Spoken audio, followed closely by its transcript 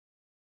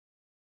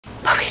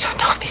But we don't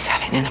know if he's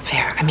having an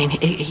affair. I mean,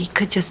 he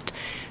could just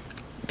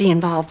be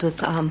involved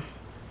with, I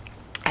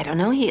don't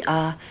know,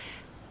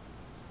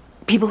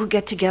 people who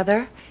get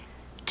together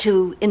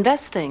to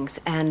invest things,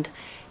 and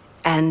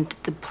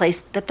the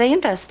place that they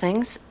invest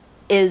things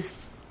is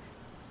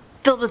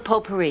filled with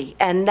potpourri,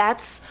 and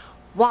that's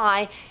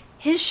why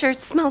his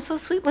shirts smell so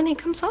sweet when he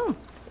comes home.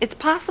 It's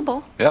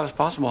possible. Yeah, it's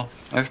possible.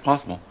 It's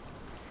possible.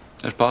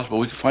 It's possible.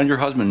 We could find your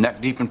husband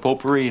neck deep in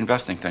potpourri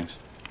investing things.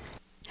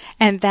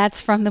 And that's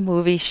from the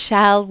movie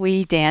Shall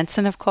We Dance?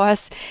 And of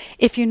course,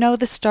 if you know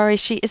the story,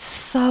 she is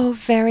so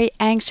very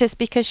anxious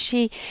because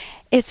she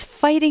is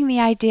fighting the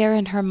idea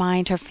in her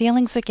mind. Her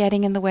feelings are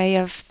getting in the way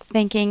of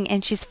thinking,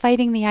 and she's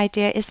fighting the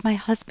idea, is my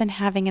husband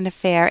having an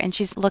affair? And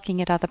she's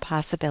looking at other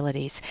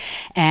possibilities.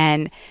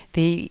 And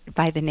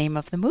by the name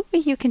of the movie,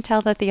 you can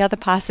tell that the other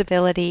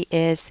possibility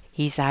is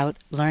he's out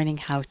learning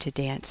how to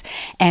dance.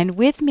 And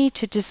with me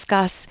to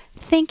discuss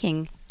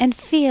thinking and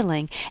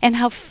feeling, and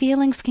how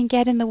feelings can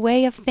get in the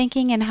way of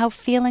thinking, and how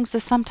feelings are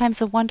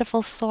sometimes a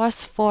wonderful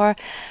source for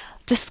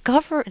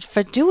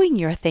doing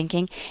your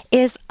thinking,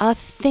 is a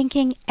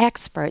thinking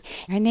expert.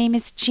 Her name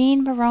is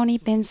Jean Moroney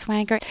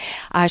Binswanger.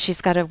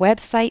 She's got a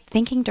website,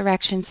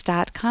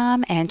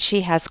 thinkingdirections.com, and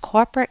she has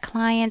corporate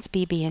clients,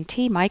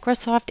 BB&T,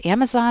 Microsoft,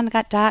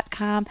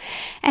 Amazon.com,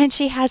 and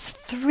she has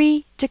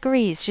 3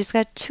 degrees. She's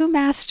got 2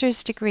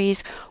 master's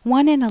degrees,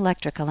 one in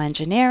electrical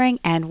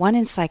engineering and one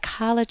in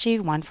psychology,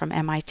 one from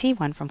MIT,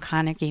 one from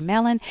Carnegie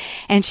Mellon,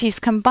 and she's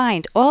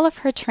combined all of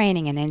her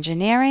training in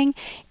engineering,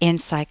 in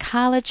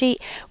psychology,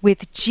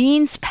 with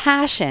Jean's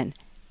passion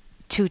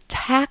to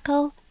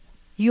tackle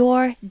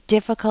your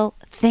difficult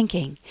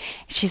thinking.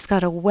 She's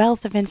got a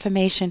wealth of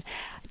information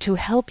to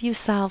help you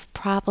solve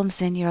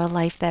problems in your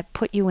life that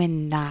put you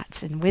in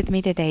knots. And with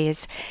me today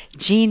is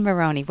Jean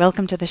Moroney.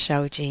 Welcome to the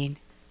show, Jean.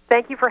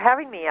 Thank you for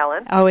having me,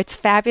 Ellen. Oh, it's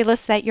fabulous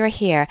that you're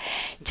here.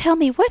 Tell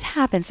me, what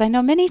happens? I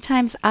know many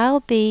times I'll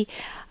be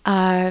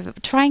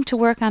trying to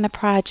work on a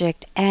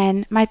project,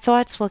 and my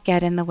thoughts will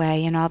get in the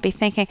way. I'll be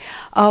thinking,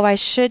 oh, I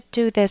should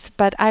do this,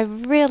 but I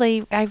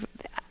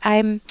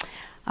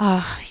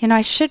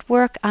should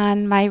work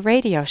on my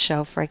radio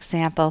show, for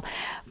example.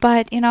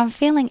 But, I'm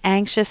feeling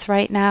anxious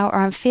right now, or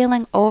I'm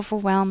feeling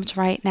overwhelmed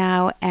right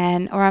now,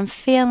 or I'm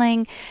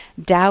feeling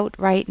doubt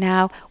right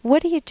now.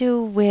 What do you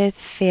do with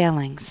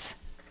feelings?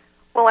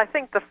 Well, I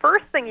think the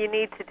first thing you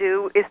need to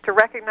do is to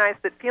recognize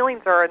that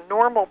feelings are a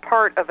normal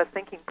part of a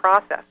thinking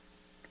process.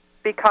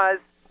 Because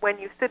when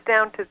you sit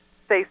down to,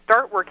 say,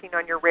 start working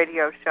on your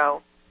radio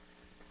show,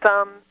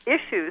 some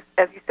issues,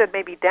 as you said,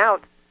 maybe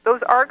doubts,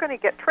 those are going to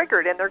get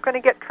triggered, and they're going to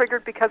get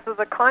triggered because of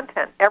the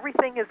content.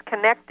 Everything is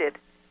connected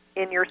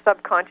in your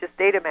subconscious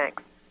data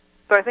banks.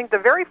 So I think the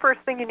very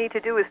first thing you need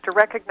to do is to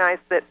recognize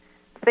that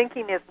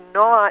thinking is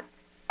not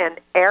an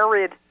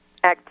arid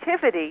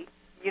activity.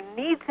 You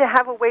need to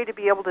have a way to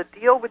be able to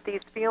deal with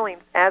these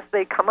feelings as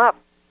they come up,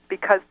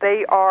 because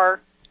they are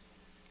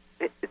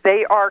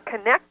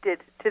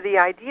connected to the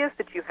ideas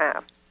that you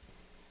have.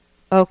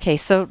 Okay,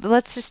 so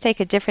let's just take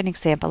a different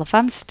example. If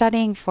I'm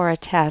studying for a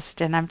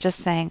test and I'm just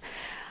saying,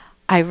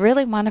 I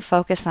really want to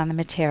focus on the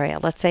material.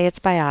 Let's say it's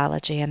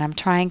biology, and I'm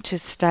trying to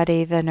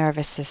study the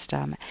nervous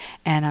system,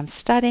 and I'm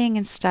studying,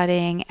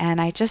 and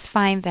I just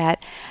find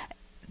that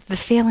the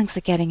feelings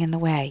are getting in the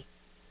way.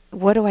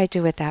 What do I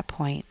do at that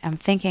point? I'm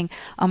thinking,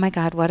 oh my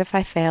God, what if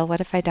I fail?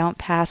 What if I don't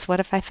pass? What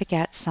if I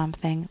forget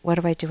something? What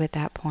do I do at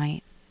that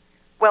point?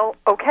 Well,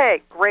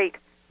 okay, great.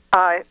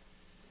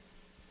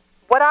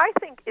 What I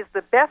think is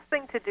the best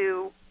thing to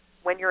do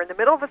when you're in the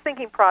middle of a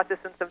thinking process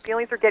and some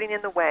feelings are getting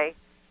in the way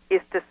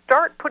is to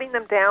start putting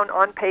them down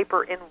on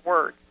paper in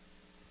words.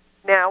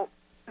 Now,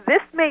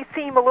 this may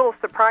seem a little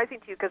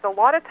surprising to you because a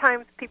lot of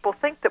times people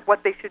think that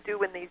what they should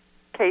do in these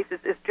cases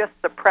is just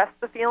suppress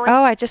the feelings.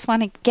 Oh, I just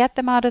want to get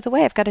them out of the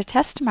way. I've got a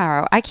test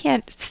tomorrow. I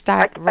can't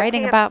start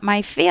writing about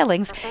my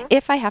feelings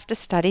if I have to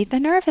study the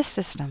nervous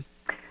system.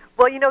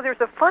 Well,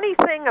 there's a funny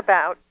thing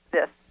about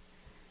this,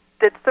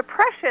 that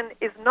suppression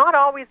is not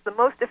always the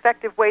most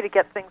effective way to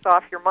get things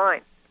off your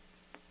mind.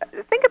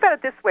 Think about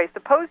it this way.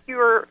 Suppose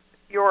you're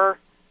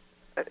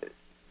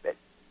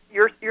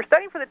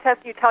studying for the test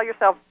and you tell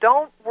yourself,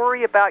 don't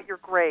worry about your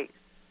grade.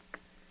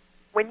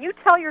 When you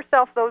tell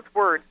yourself those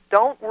words,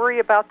 don't worry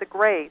about the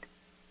grade,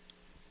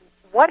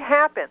 what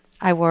happens?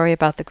 I worry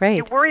about the grade.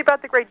 You worry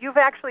about the grade. You've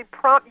actually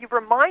you've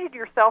reminded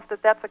yourself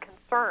that that's a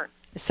concern.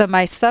 So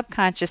my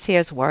subconscious here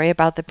is worry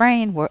about the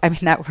brain.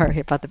 Not worry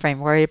about the brain.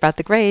 Worry about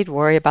the grade.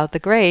 Worry about the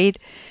grade.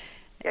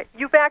 Yeah,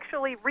 you've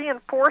actually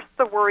reinforced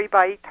the worry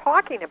by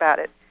talking about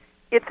it.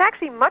 It's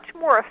actually much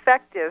more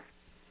effective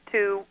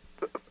to,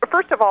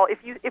 first of all, if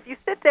you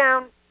sit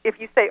down, if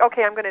you say,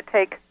 okay, I'm going to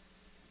take,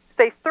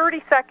 say,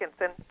 30 seconds,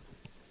 and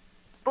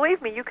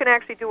believe me, you can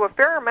actually do a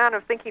fair amount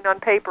of thinking on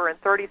paper in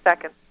 30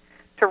 seconds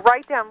to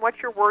write down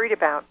what you're worried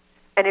about.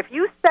 And if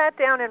you sat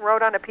down and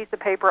wrote on a piece of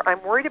paper,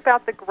 I'm worried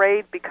about the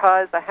grade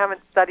because I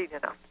haven't studied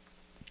enough.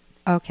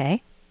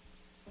 Okay.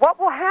 What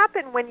will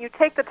happen when you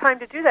take the time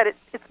to do that,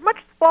 it's much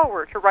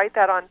slower to write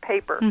that on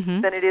paper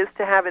than it is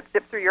to have it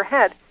zip through your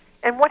head.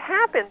 And what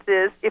happens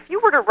is, if you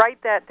were to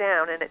write that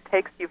down and it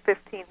takes you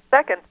 15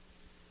 seconds,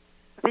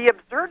 the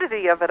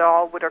absurdity of it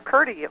all would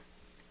occur to you.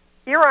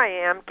 Here I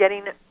am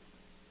getting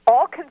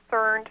all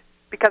concerned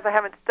because I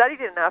haven't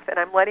studied enough, and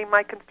I'm letting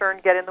my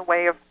concern get in the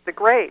way of the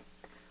grade.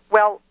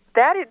 Well,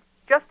 that is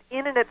just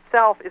in and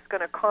itself is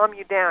going to calm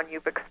you down.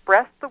 You've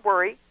expressed the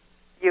worry,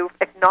 you've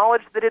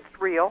acknowledged that it's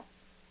real,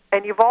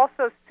 and you've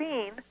also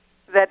seen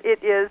that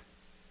it is,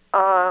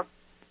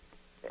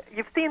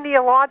 you've seen the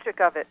illogic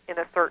of it in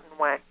a certain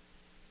way.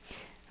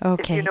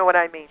 Okay. If you know what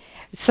I mean.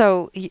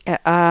 So,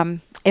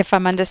 if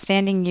I'm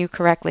understanding you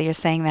correctly, you're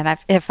saying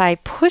that if I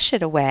push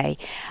it away,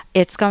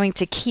 it's going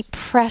to keep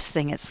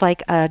pressing. It's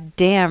like a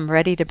dam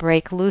ready to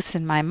break loose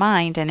in my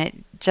mind, and it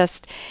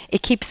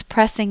keeps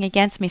pressing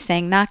against me,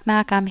 saying, "Knock,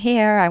 knock, I'm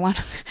here.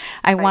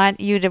 I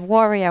want you to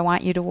worry. I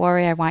want you to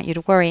worry. I want you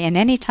to worry." And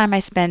any time I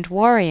spend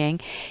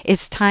worrying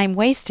is time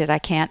wasted. I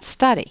can't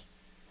study.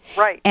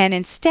 Right. And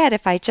instead,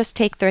 if I just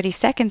take 30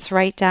 seconds,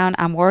 write down,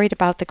 I'm worried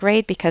about the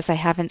grade because I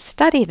haven't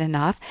studied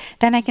enough,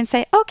 then I can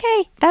say,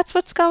 okay, that's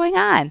what's going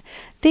on.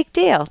 Big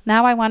deal.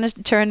 Now I want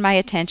to turn my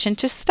attention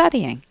to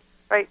studying.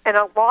 Right. And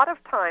a lot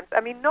of times,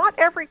 I mean, not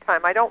every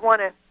time, I don't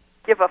want to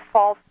give a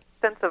false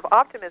sense of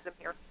optimism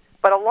here,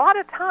 but a lot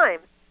of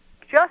times,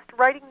 just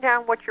writing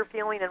down what you're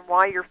feeling and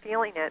why you're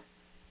feeling it,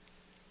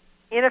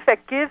 in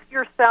effect, gives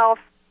yourself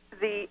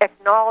the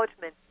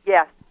acknowledgement,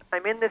 yes,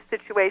 I'm in this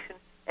situation.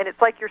 And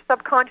it's like your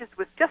subconscious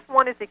was just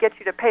wanted to get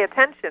you to pay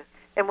attention.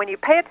 And when you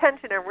pay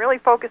attention and really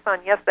focus on,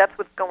 yes, that's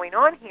what's going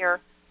on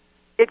here,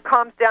 it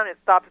calms down and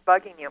stops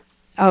bugging you.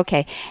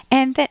 Okay.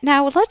 And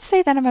now let's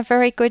say that I'm a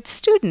very good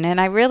student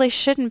and I really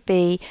shouldn't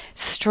be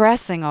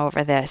stressing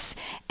over this.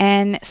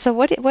 And so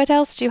what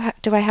else do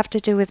I have to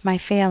do with my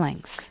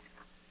feelings?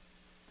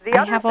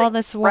 I have all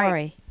this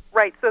worry.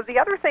 Right. So the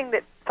other thing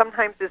that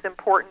sometimes is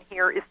important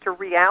here is to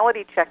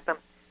reality check them.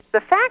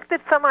 The fact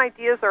that some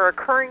ideas are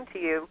occurring to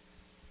you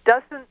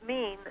doesn't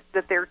mean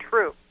that they're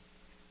true.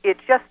 It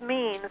just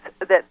means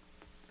that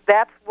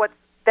that's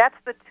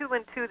the 2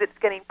 and 2 that's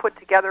getting put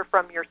together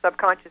from your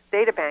subconscious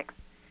data banks.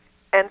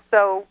 And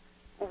so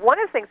one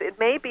of the things, it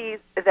may be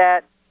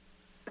that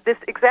this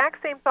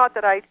exact same thought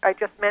that I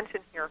just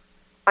mentioned here,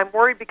 I'm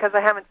worried because I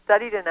haven't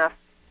studied enough.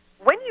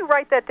 When you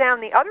write that down,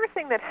 the other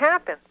thing that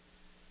happens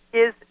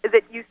is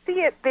that you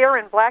see it there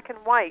in black and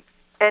white.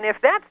 And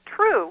if that's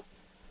true,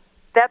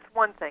 that's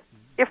one thing.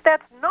 If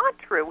that's not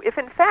true, if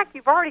in fact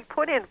you've already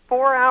put in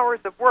 4 hours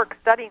of work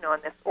studying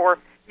on this, or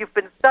you've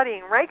been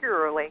studying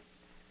regularly,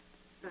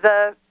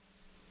 the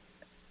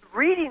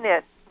reading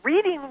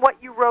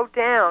what you wrote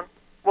down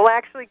will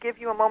actually give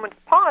you a moment's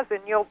pause,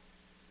 and you'll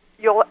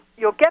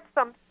get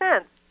some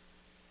sense.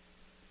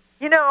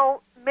 You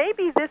know,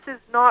 maybe this is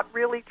not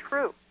really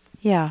true.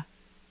 Yeah.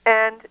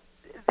 And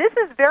this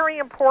is very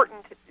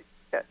important.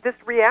 This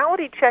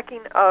reality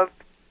checking of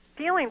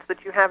feelings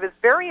that you have is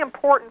very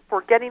important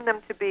for getting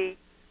them to be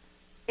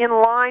in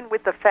line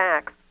with the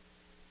facts.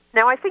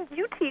 Now, I think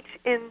you teach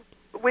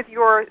with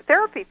your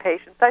therapy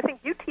patients, I think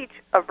you teach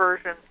a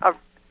version of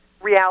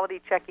reality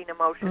checking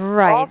emotions.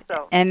 Right.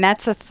 Also. And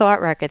that's a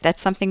thought record.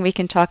 That's something we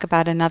can talk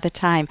about another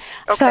time.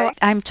 Okay. So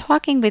I'm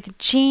talking with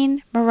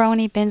Jean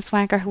Moroney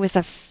Binswanger, who is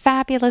a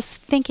fabulous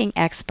thinking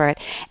expert.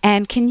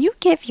 And can you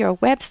give your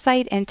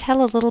website and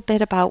tell a little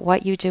bit about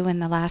what you do in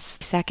the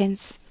last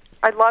seconds?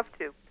 I'd love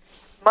to.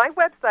 My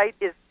website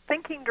is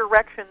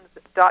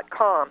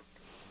thinkingdirections.com.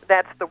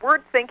 That's the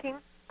word thinking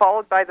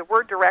followed by the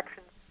word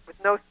directions with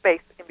no space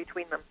in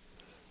between them.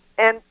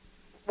 And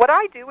what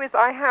I do is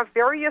I have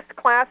various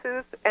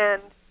classes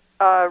and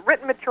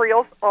written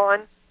materials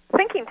on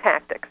thinking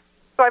tactics.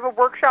 So I have a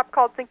workshop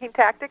called Thinking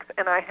Tactics,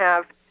 and I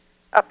have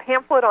a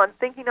pamphlet on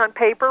thinking on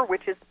paper,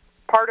 which is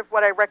part of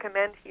what I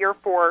recommend here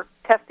for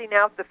testing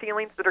out the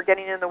feelings that are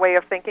getting in the way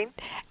of thinking.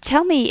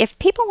 Tell me, if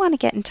people want to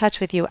get in touch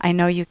with you, I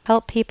know you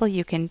help people,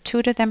 you can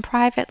tutor them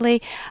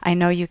privately, I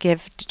know you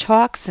give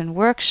talks and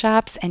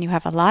workshops, and you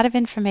have a lot of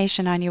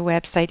information on your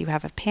website, you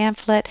have a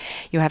pamphlet,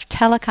 you have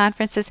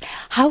teleconferences.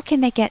 How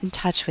can they get in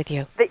touch with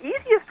you? The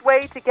easiest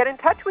way to get in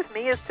touch with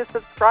me is to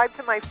subscribe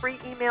to my free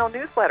email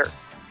newsletter,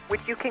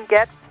 which you can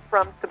get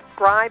from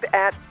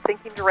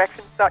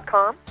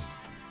subscribe@thinkingdirections.com.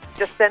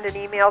 Just send an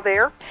email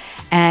there.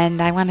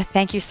 And I want to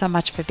thank you so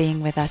much for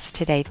being with us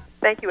today.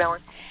 Thank you,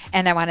 Ellen.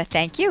 And I want to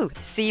thank you.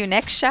 See you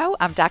next show.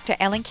 I'm Dr.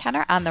 Ellen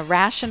Kenner on The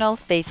Rational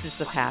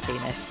Basis of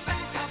Happiness.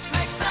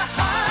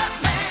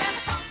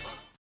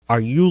 Are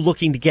you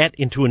looking to get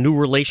into a new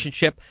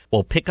relationship?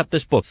 Well, pick up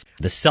this book,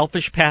 The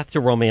Selfish Path to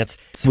Romance,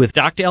 with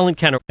Dr. Ellen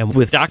Kenner and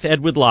with Dr.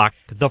 Edward Locke.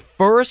 The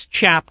first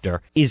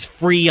chapter is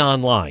free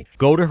online.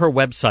 Go to her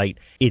website.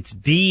 It's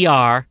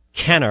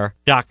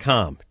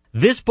drkenner.com.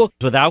 This book,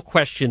 without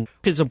question,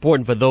 is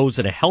important for those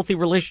in a healthy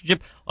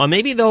relationship or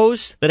maybe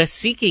those that are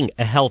seeking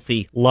a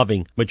healthy,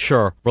 loving,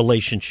 mature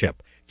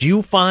relationship. Do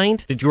you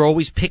find that you're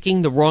always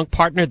picking the wrong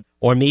partner?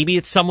 Or maybe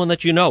it's someone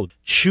that you know.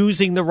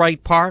 Choosing the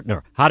right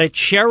partner, how to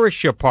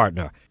cherish your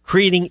partner,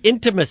 creating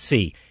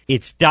intimacy.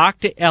 It's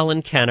Dr.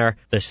 Ellen Kenner,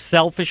 The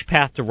Selfish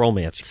Path to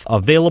Romance.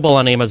 Available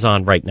on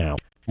Amazon right now.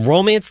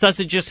 Romance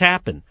doesn't just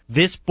happen.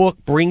 This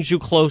book brings you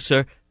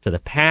closer to the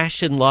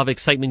passion, love,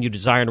 excitement you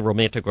desire in a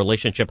romantic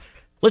relationship.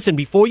 Listen,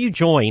 before you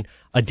join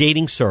a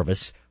dating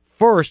service,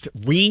 first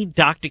read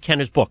Dr.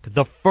 Kenner's book.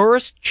 The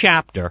first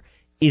chapter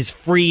is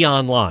free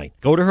online.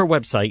 Go to her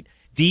website,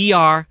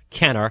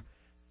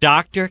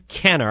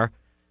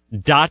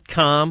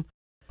 drkenner.com,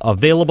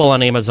 available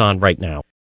on Amazon right now.